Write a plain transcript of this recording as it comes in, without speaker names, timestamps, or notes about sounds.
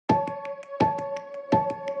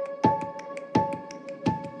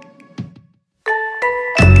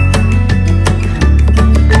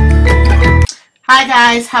Hi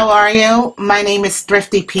guys, how are you? My name is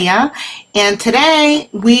Thrifty Pia, and today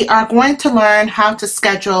we are going to learn how to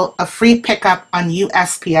schedule a free pickup on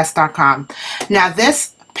USPS.com. Now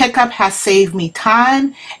this pickup has saved me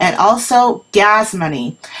time and also gas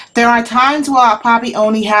money. There are times where I'll probably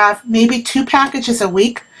only have maybe 2 packages a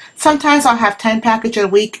week. Sometimes I'll have 10 packages a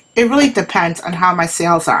week. It really depends on how my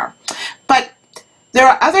sales are. But there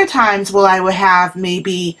are other times where I will have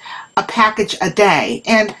maybe a package a day,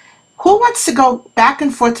 and who wants to go back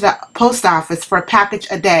and forth to the post office for a package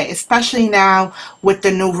a day, especially now with the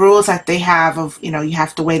new rules that they have of, you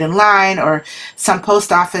have to wait in line, or some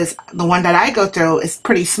post office, the one that I go through is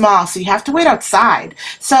pretty small, so you have to wait outside.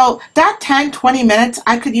 So that 10-20 minutes,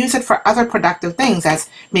 I could use it for other productive things, as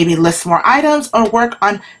maybe list more items or work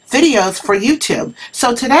on videos for YouTube.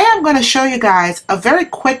 So today I'm going to show you guys a very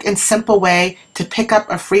quick and simple way to pick up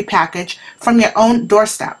a free package from your own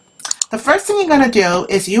doorstep. The first thing you're going to do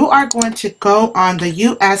is you are going to go on the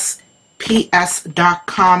USPS.com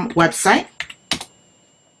website.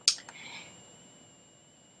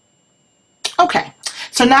 Okay,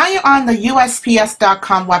 so now you're on the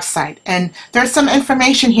USPS.com website, and there's some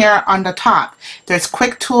information here on the top. There's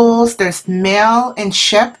quick tools, there's mail and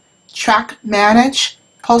ship, track, manage,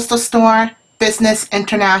 postal store, business,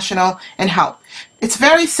 international, and help. It's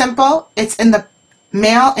very simple. It's in the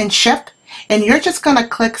mail and ship, and you're just going to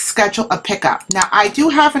click schedule a pickup. Now I do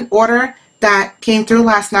have an order that came through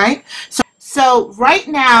last night. So right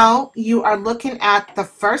now you are looking at the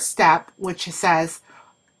first step, which says,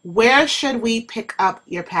 where should we pick up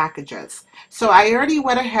your packages? So I already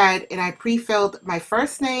went ahead and I pre-filled my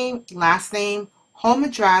first name, last name, home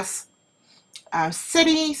address,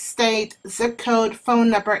 city, state, zip code, phone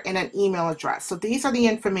number, and an email address. So these are the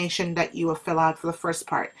information that you will fill out for the first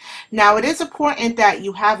part. Now it is important that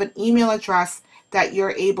you have an email address that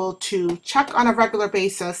you're able to check on a regular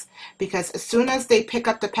basis, because as soon as they pick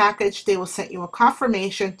up the package, they will send you a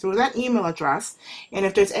confirmation through that email address. And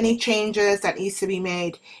if there's any changes that needs to be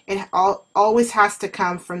made, it always has to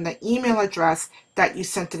come from the email address that you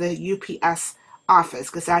sent to the UPS office,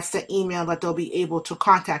 because that's the email that they'll be able to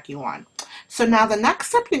contact you on. So now the next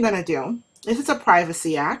step you're going to do, this is a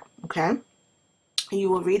privacy act, okay? You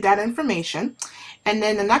will read that information. And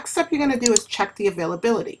then the next step you're going to do is check the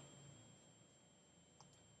availability.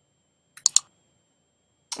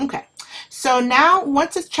 Okay, so now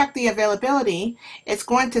once it's checked the availability, it's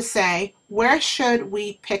going to say, where should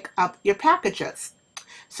we pick up your packages?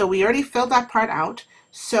 So we already filled that part out.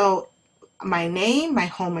 So my name, my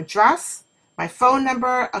home address, my phone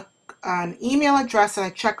number, an email address that I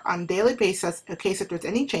check on a daily basis in case if there's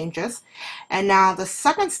any changes. And now the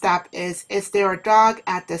second step is there a dog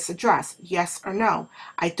at this address? Yes or no.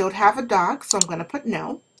 I don't have a dog, so I'm going to put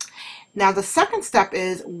no. Now the second step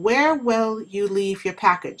is, where will you leave your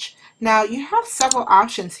package? Now you have several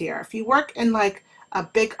options here. If you work in like a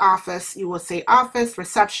big office, you will say office,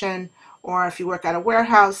 reception, or if you work at a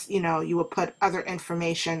warehouse, you will put other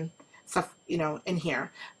information stuff, in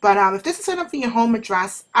here. But if this is set up for your home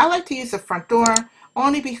address, I like to use the front door,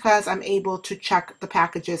 only because I'm able to check the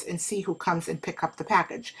packages and see who comes and pick up the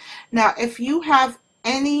package. Now, if you have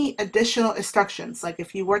any additional instructions, like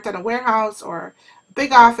if you worked at a warehouse or a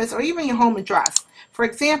big office or even your home address, for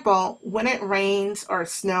example, when it rains or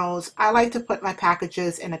snows, I like to put my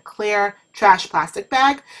packages in a clear trash plastic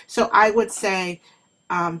bag. So I would say,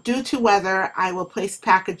 due to weather, I will place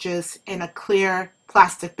packages in a clear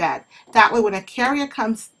plastic bag. That way when a carrier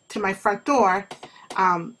comes to my front door,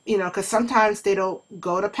 because sometimes they don't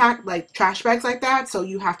go to pack like trash bags like that, so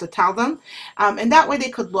you have to tell them. And that way they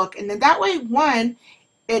could look, and then that way, one,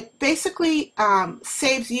 it basically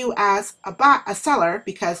saves you as a seller,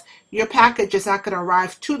 because your package is not going to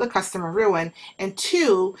arrive to the customer ruined. And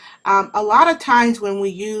two, a lot of times when we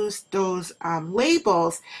use those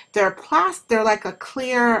labels, they're like a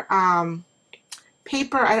clear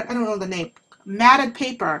paper, I don't know the name, matted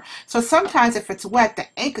paper. So sometimes if it's wet, the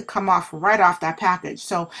ink could come off right off that package.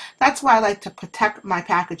 So that's why I like to protect my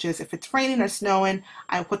packages. If it's raining or snowing,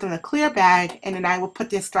 I will put them in a clear bag, and then I will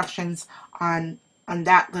put the instructions on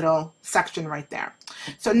that little section right there.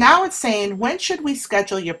 So now it's saying, when should we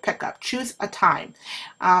schedule your pickup? Choose a time.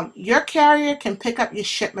 Your carrier can pick up your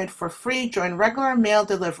shipment for free during regular mail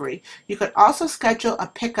delivery. You could also schedule a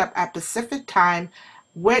pickup at a specific time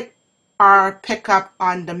with our pickup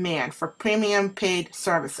on demand for premium paid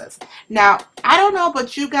services. Now, I don't know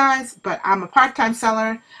about you guys, but I'm a part-time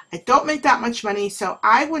seller. I don't make that much money, so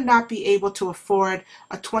I would not be able to afford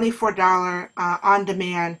a $24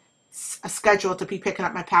 on-demand schedule to be picking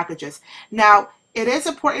up my packages. Now, it is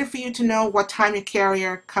important for you to know what time your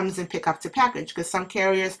carrier comes and pick up the package, because some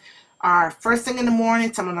carriers are first thing in the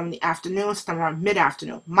morning, some of them in the afternoon, some of them are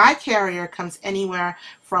mid-afternoon. My carrier comes anywhere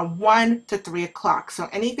from 1 to 3 o'clock. So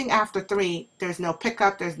anything after 3, there's no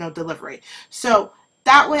pickup, there's no delivery. So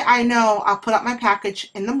that way I know I'll put up my package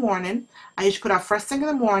in the morning. I usually put out first thing in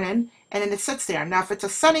the morning, and then it sits there. Now, if it's a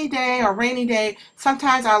sunny day or rainy day,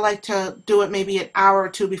 sometimes I like to do it maybe an hour or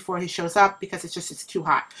two before he shows up because it's too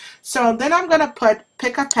hot. So then I'm going to put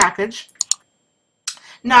pick up package.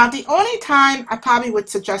 Now, the only time I probably would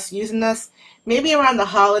suggest using this, maybe around the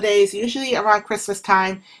holidays, usually around Christmas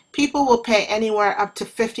time, people will pay anywhere up to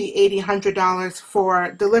 $50, $80, $100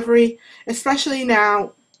 for delivery, especially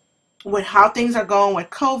now with how things are going with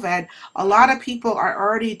COVID. A lot of people are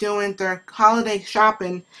already doing their holiday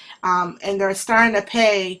shopping, and they're starting to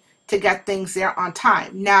pay to get things there on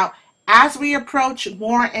time. Now, as we approach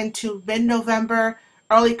more into mid-November,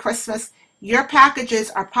 early Christmas, your packages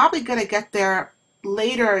are probably going to get there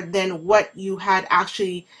later than what you had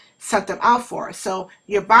actually sent them out for. So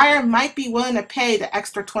your buyer might be willing to pay the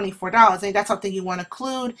extra $24, and that's something you want to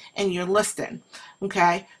include in your listing.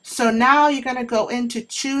 Okay, so now you're going to go in to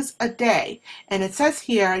choose a day, and it says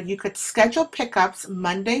here you could schedule pickups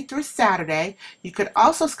Monday through Saturday. You could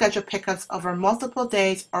also schedule pickups over multiple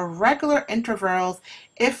days or regular intervals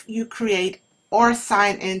if you create or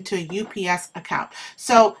sign into a UPS account.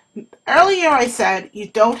 So earlier I said you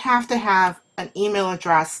don't have to have an email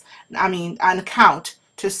address, an account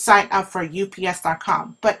to sign up for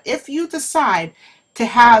UPS.com. But if you decide to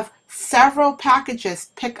have several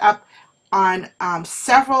packages pick up on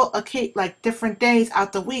several different days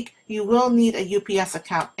out the week, you will need a UPS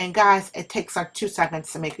account. And guys, it takes like 2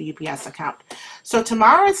 seconds to make a UPS account. So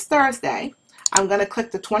tomorrow is Thursday. I'm going to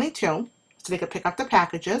click the 22 so they can pick up the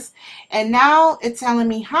packages. And now it's telling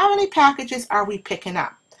me how many packages are we picking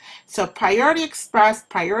up. So Priority Express,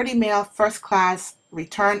 Priority Mail, First Class,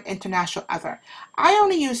 Return, International, Other. I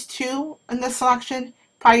only use 2 in the selection,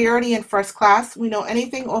 Priority and First Class. We know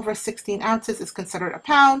anything over 16 ounces is considered a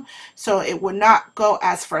pound, so it would not go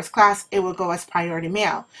as First Class, it would go as Priority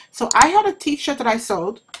Mail. So I had a t-shirt that I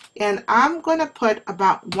sold, and I'm going to put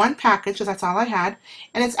about 1 package, because that's all I had,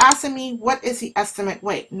 and it's asking me what is the estimate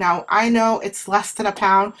weight. Now I know it's less than a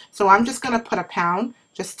pound, so I'm just going to put a pound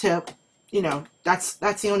just to, that's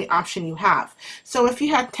the only option you have. So if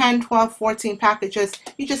you had 10, 12, 14 packages,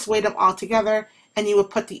 you just weigh them all together and you would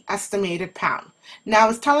put the estimated pound. Now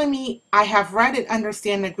it's telling me I have read and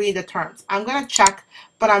understand and agree the terms. I'm going to check,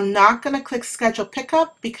 but I'm not going to click schedule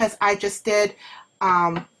pickup because I just did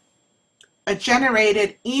a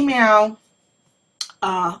generated email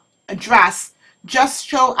address just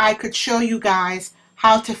so I could show you guys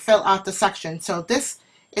how to fill out the section. So this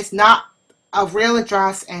is not a real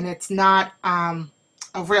address, and it's not a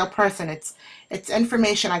real person. It's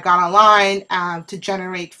information I got online to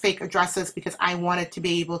generate fake addresses because I wanted to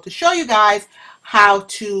be able to show you guys how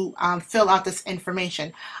to fill out this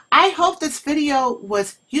information. I hope this video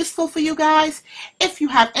was useful for you guys. If you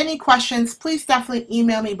have any questions, please definitely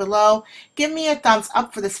email me below. Give me a thumbs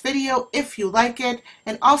up for this video if you like it,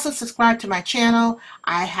 and also subscribe to my channel.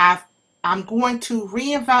 I'm going to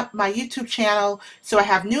reinvent my YouTube channel, so I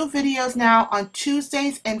have new videos now on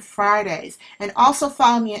Tuesdays and Fridays. And also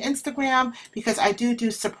follow me on Instagram because I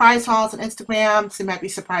do surprise hauls on Instagram. So it might be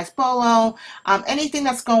surprise bolo, anything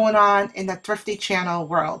that's going on in the thrifty channel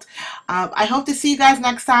world. I hope to see you guys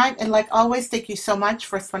next time. And like always, thank you so much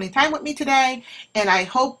for spending time with me today. And I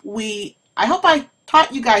hope I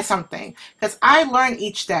taught you guys something because I learn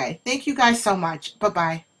each day. Thank you guys so much.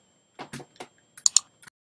 Bye-bye.